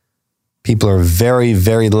 People are very,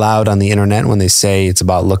 very loud on the internet when they say it's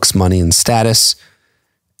about looks, money, and status.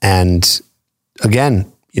 And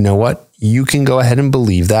again, you know what? You can go ahead and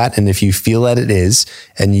believe that. And if you feel that it is,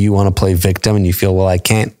 and you want to play victim and you feel, well, I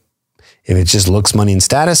can't, if it just looks, money, and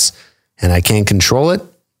status, and I can't control it,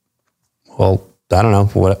 well, I don't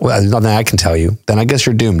know. There's nothing I can tell you. Then I guess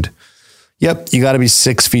you're doomed. Yep, you got to be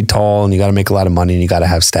 6 feet tall and you got to make a lot of money and you got to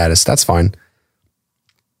have status. That's fine.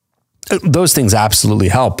 Those things absolutely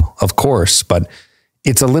help, of course, but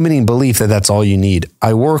it's a limiting belief that that's all you need.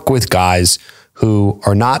 I work with guys who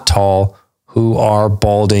are not tall, who are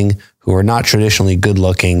balding, who are not traditionally good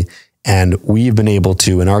looking, and we've been able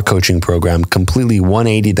to, in our coaching program, completely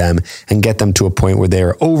 180 them and get them to a point where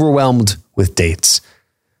they're overwhelmed with dates.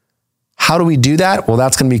 How do we do that? Well,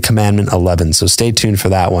 that's going to be commandment 11. So stay tuned for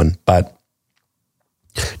that one. But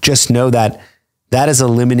just know that that is a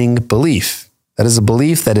limiting belief. That is a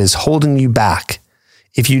belief that is holding you back.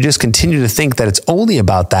 If you just continue to think that it's only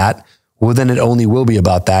about that, well, then it only will be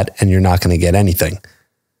about that and you're not going to get anything.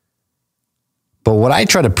 But what I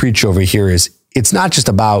try to preach over here is it's not just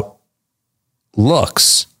about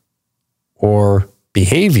looks or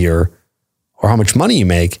behavior or how much money you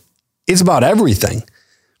make. It's about everything.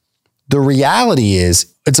 The reality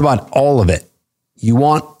is it's about all of it. You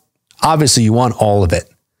want all of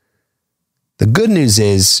it. The good news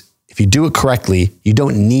is, if you do it correctly, you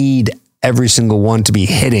don't need every single one to be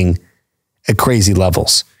hitting at crazy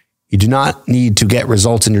levels. You do not need to get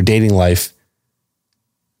results in your dating life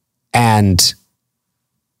and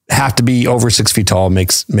have to be over 6 feet tall,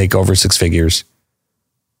 make over six figures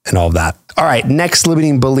and all of that. All right, next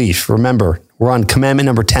limiting belief. Remember, we're on commandment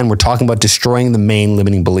number 10. We're talking about destroying the main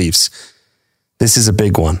limiting beliefs. This is a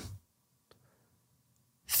big one.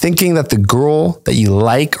 Thinking that the girl that you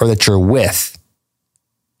like or that you're with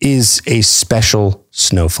is a special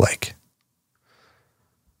snowflake.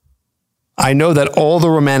 I know that all the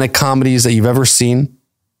romantic comedies that you've ever seen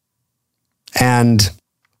and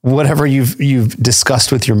whatever you've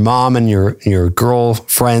discussed with your mom and your girl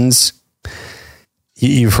friends,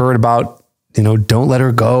 you've heard about, don't let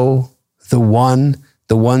her go, the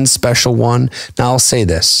one special one. Now I'll say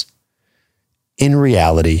this. In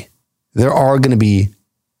reality, there are going to be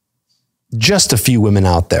just a few women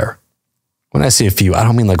out there. When I say a few, I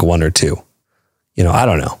don't mean like one or two. I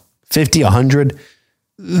don't know, 50, 100.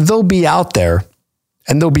 They'll be out there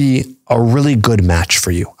and they'll be a really good match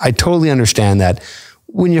for you. I totally understand that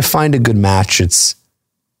when you find a good match, it's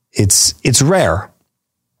rare.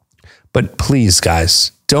 But please,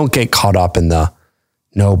 guys, don't get caught up in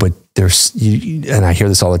no, but there's, and I hear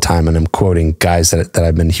this all the time, and I'm quoting guys that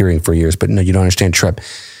I've been hearing for years, but no, you don't understand, Trip,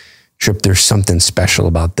 there's something special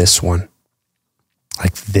about this one.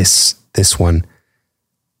 Like this one,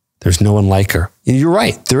 there's no one like her. You're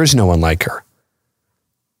right. There is no one like her.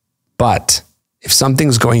 But if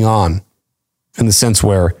something's going on in the sense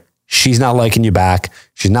where she's not liking you back,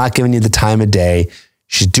 she's not giving you the time of day,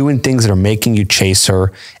 she's doing things that are making you chase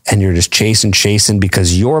her, and you're just chasing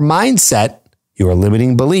because your mindset, your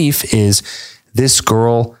limiting belief is this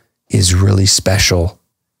girl is really special,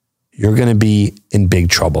 you're going to be in big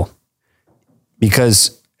trouble.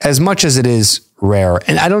 Because as much as it is rare,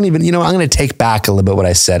 and I don't even, I'm going to take back a little bit what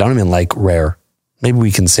I said. I don't even like rare. Maybe we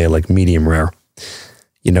can say like medium rare.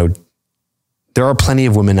 There are plenty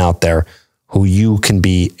of women out there who you can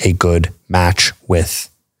be a good match with.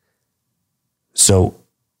 So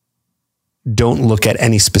don't look at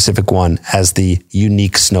any specific one as the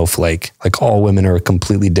unique snowflake. Like all women are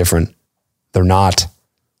completely different. They're not.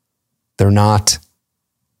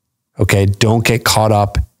 Okay. Don't get caught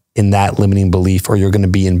up in that limiting belief or you're going to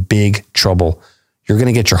be in big trouble. You're going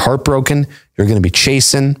to get your heart broken. You're going to be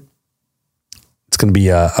chasing. It's going to be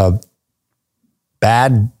a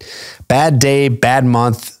bad day, bad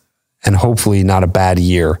month, and hopefully not a bad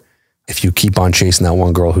year if you keep on chasing that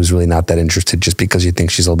one girl who's really not that interested just because you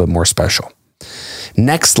think she's a little bit more special.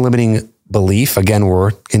 Next limiting belief, again,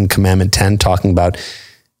 we're in Commandment 10 talking about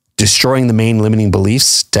destroying the main limiting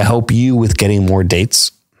beliefs to help you with getting more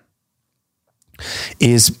dates,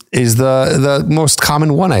 is the most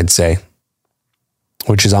common one, I'd say,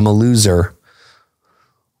 which is I'm a loser,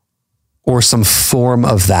 or some form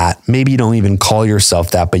of that. Maybe you don't even call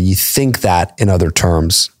yourself that, but you think that in other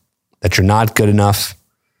terms, that you're not good enough.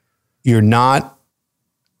 You're not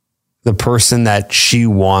the person that she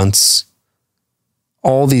wants.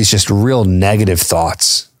 All these just real negative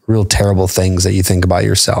thoughts, real terrible things that you think about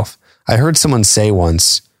yourself. I heard someone say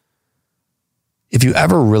once, if you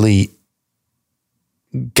ever really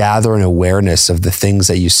gather an awareness of the things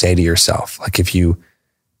that you say to yourself, like if you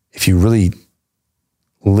really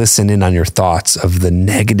listen in on your thoughts of the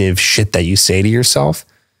negative shit that you say to yourself,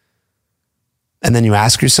 and then you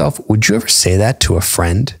ask yourself, would you ever say that to a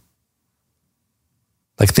friend?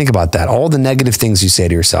 Like, think about that. All the negative things you say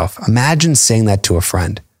to yourself. Imagine saying that to a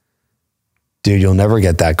friend. Dude, you'll never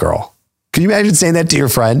get that girl. Can you imagine saying that to your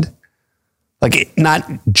friend? Like, not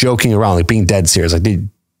joking around, like being dead serious. Like, dude,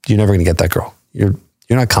 you're never going to get that girl. You're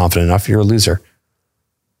not confident enough. You're a loser.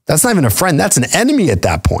 That's not even a friend. That's an enemy at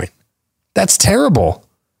that point. That's terrible.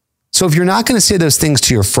 So if you're not going to say those things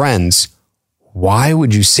to your friends, why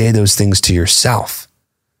would you say those things to yourself?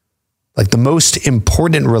 Like, the most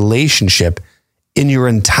important relationship in your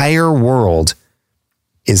entire world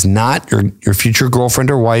is not your future girlfriend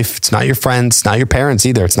or wife. It's not your friends. It's not your parents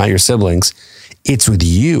either. It's not your siblings. It's with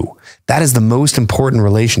you. That is the most important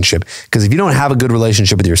relationship. Because if you don't have a good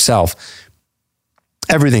relationship with yourself,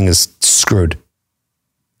 everything is screwed.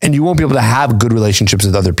 And you won't be able to have good relationships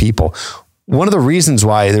with other people. One of the reasons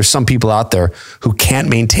why there's some people out there who can't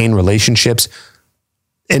maintain relationships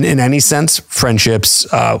in any sense, friendships,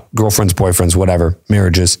 girlfriends, boyfriends, whatever,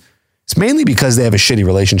 marriages, it's mainly because they have a shitty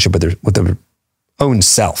relationship with their own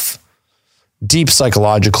self. Deep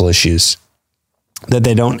psychological issues that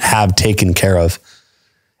they don't have taken care of.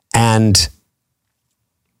 And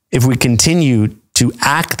if we continue to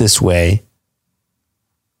act this way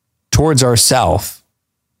towards ourselves,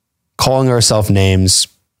 calling ourselves names,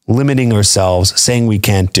 limiting ourselves, saying we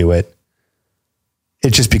can't do it,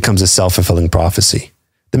 it just becomes a self-fulfilling prophecy.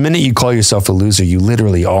 The minute you call yourself a loser, you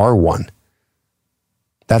literally are one.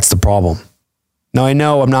 That's the problem. Now, I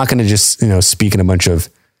know I'm not going to just, speak in a bunch of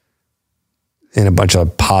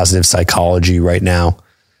positive psychology right now,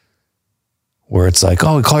 where it's like,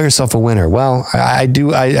 oh, call yourself a winner. Well,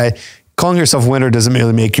 calling yourself a winner doesn't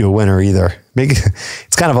really make you a winner either.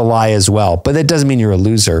 It's kind of a lie as well, but that doesn't mean you're a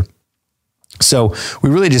loser. So we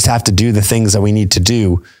really just have to do the things that we need to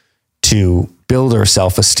do to build our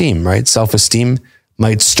self-esteem, right? Self-esteem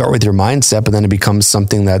might start with your mindset, but then it becomes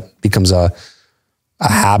something that becomes a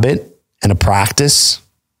habit and a practice.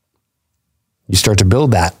 You start to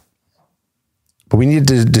build that. But we need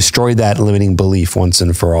to destroy that limiting belief once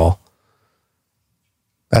and for all.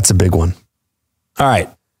 That's a big one. All right.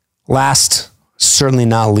 Last, certainly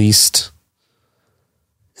not least.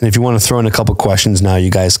 And if you want to throw in a couple questions now, you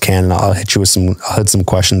guys can, and I'll hit some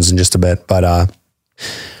questions in just a bit. But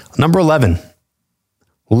number 11,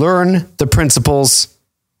 learn the principles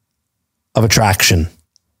of attraction.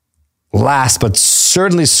 Last, but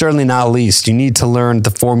certainly not least, you need to learn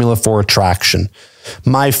the formula for attraction.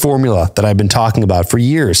 My formula that I've been talking about for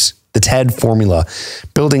years, the TED formula: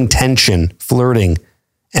 building tension, flirting,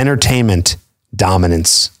 entertainment,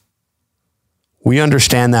 dominance. We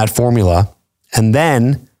understand that formula, and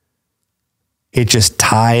then it just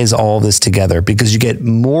ties all this together because you get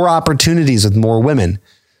more opportunities with more women.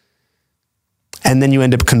 And then you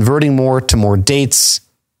end up converting more to more dates,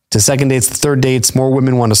 to second dates, third dates. More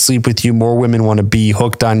women want to sleep with you. More women want to be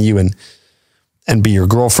hooked on you and be your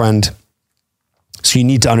girlfriend. So you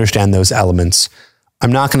need to understand those elements.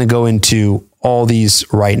 I'm not going to go into all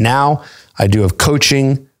these right now. I do have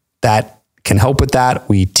coaching that can help with that.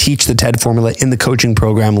 We teach the TED formula in the coaching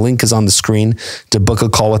program. Link is on the screen to book a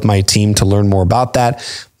call with my team to learn more about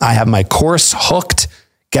that. I have my course, Hooked,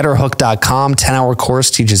 getherhooked.com, 10-hour course,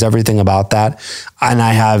 teaches everything about that. And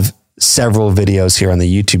I have several videos here on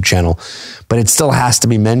the YouTube channel, but it still has to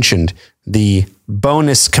be mentioned. The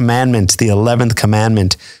bonus commandment, the 11th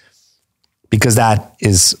commandment, because that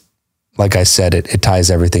is, like I said, it ties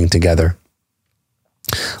everything together.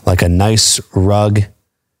 Like a nice rug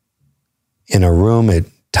in a room, it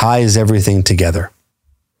ties everything together.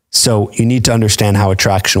 So you need to understand how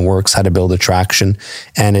attraction works, how to build attraction.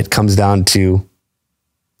 And it comes down to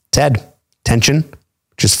TED, tension,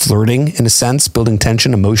 just flirting in a sense, building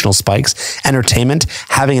tension, emotional spikes, entertainment,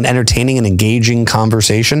 having an entertaining and engaging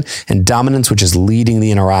conversation, and dominance, which is leading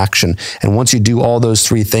the interaction. And once you do all those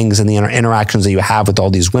three things and the interactions that you have with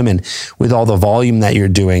all these women, with all the volume that you're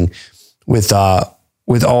doing, with all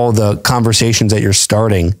the conversations that you're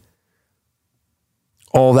starting,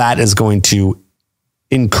 all that is going to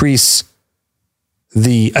increase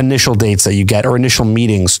the initial dates that you get, or initial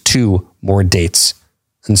meetings to more dates,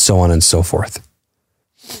 and so on and so forth.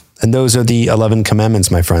 And those are the 11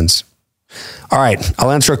 commandments, my friends. All right,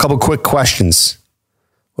 I'll answer a couple quick questions.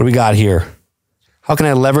 What do we got here? How can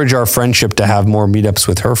I leverage our friendship to have more meetups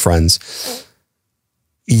with her friends?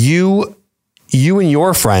 You and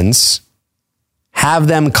your friends, have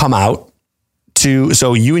them come out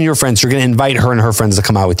so you and your friends, you're going to invite her and her friends to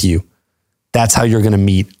come out with you. That's how you're going to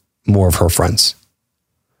meet more of her friends.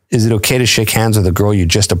 Is it okay to shake hands with a girl you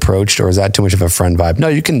just approached, or is that too much of a friend vibe? No,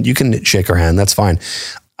 you can shake her hand. That's fine.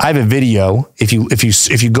 I have a video. If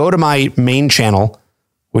you go to my main channel,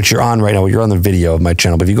 which you're on right now, you're on the video of my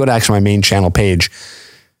channel, but if you go to actually my main channel page,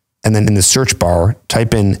 and then in the search bar,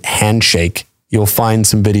 type in handshake, you'll find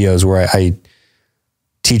some videos where I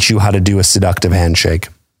teach you how to do a seductive handshake.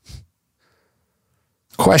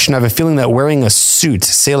 Question: I have a feeling that wearing a suit,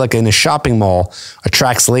 say like in a shopping mall,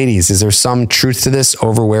 attracts ladies. Is there some truth to this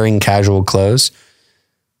over wearing casual clothes?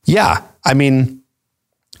 Yeah. I mean,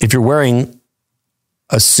 if you're wearing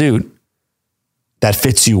a suit that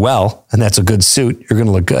fits you well, and that's a good suit, you're going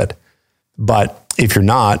to look good. But if you're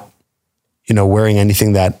not, wearing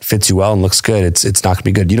anything that fits you well and looks good, it's not going to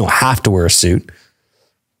be good. You don't have to wear a suit,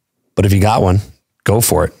 but if you got one, go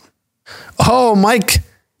for it. Oh, Mike,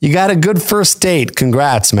 you got a good first date.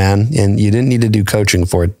 Congrats, man. And you didn't need to do coaching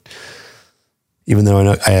for it, even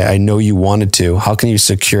though I know you wanted to. How can you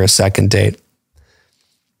secure a second date?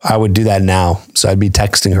 I would do that now. So I'd be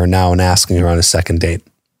texting her now and asking her on a second date.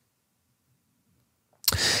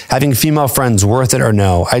 Having female friends, worth it or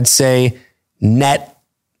no? I'd say net.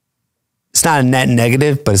 It's not a net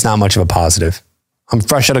negative, but it's not much of a positive. I'm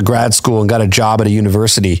fresh out of grad school and got a job at a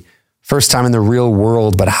university. First time in the real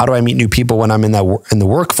world, but how do I meet new people when I'm in the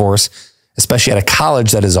workforce, especially at a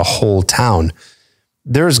college that is a whole town?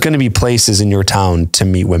 There's going to be places in your town to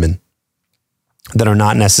meet women that are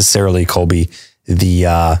not necessarily, Colby,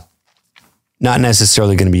 the not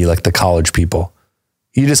necessarily going to be like the college people.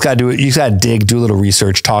 You just got to do it. You just got to dig, do a little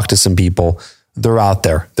research, talk to some people. They're out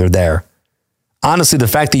there. They're there. Honestly, the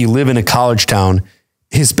fact that you live in a college town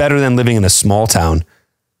is better than living in a small town.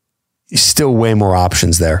 Still way more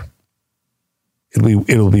options there.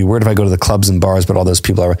 It'll be weird if I go to the clubs and bars, but all those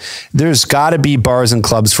people are. There's got to be bars and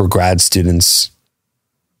clubs for grad students.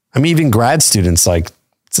 I mean, even grad students, like,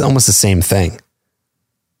 it's almost the same thing.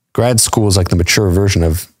 Grad school is like the mature version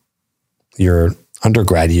of your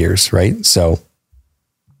undergrad years, right? So,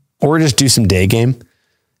 or just do some day game,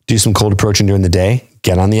 do some cold approaching during the day,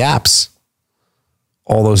 get on the apps.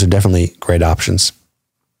 All those are definitely great options.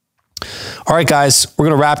 All right, guys, we're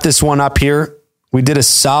going to wrap this one up here. We did a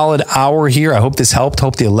solid hour here. I hope this helped.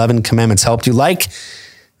 Hope the 11 commandments helped you. Like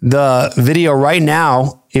the video right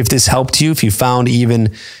now, if this helped you, if you found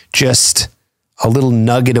even just a little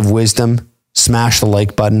nugget of wisdom, smash the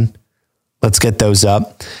like button. Let's get those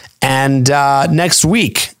up. And next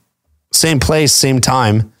week, same place, same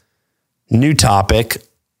time, new topic,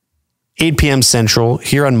 8 p.m. Central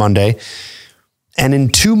here on Monday. And in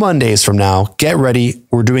 2 Mondays from now, get ready.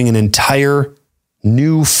 We're doing an entire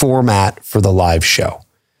new format for the live show.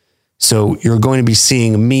 So you're going to be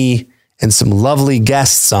seeing me and some lovely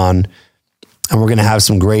guests on, and we're going to have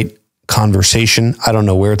some great conversation. I don't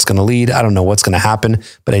know where it's going to lead. I don't know what's going to happen,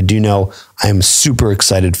 but I do know I am super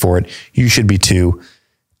excited for it. You should be too.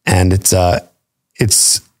 And it's a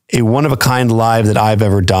one-of-a-kind live that I've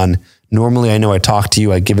ever done. Normally, I know I talk to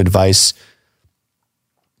you, I give advice,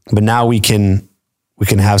 but now we can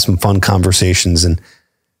have some fun conversations and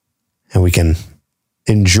we can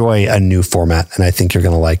enjoy a new format. And I think you're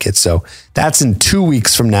going to like it. So that's in 2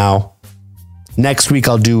 weeks from now. Next week,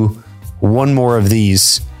 I'll do one more of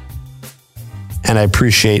these. And I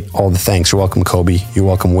appreciate all the thanks. You're welcome, Kobe. You're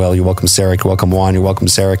welcome, Will. You're welcome, Sarek. You're welcome, Juan. You're welcome,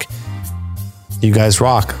 Sarek. You guys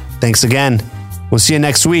rock. Thanks again. We'll see you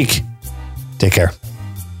next week. Take care.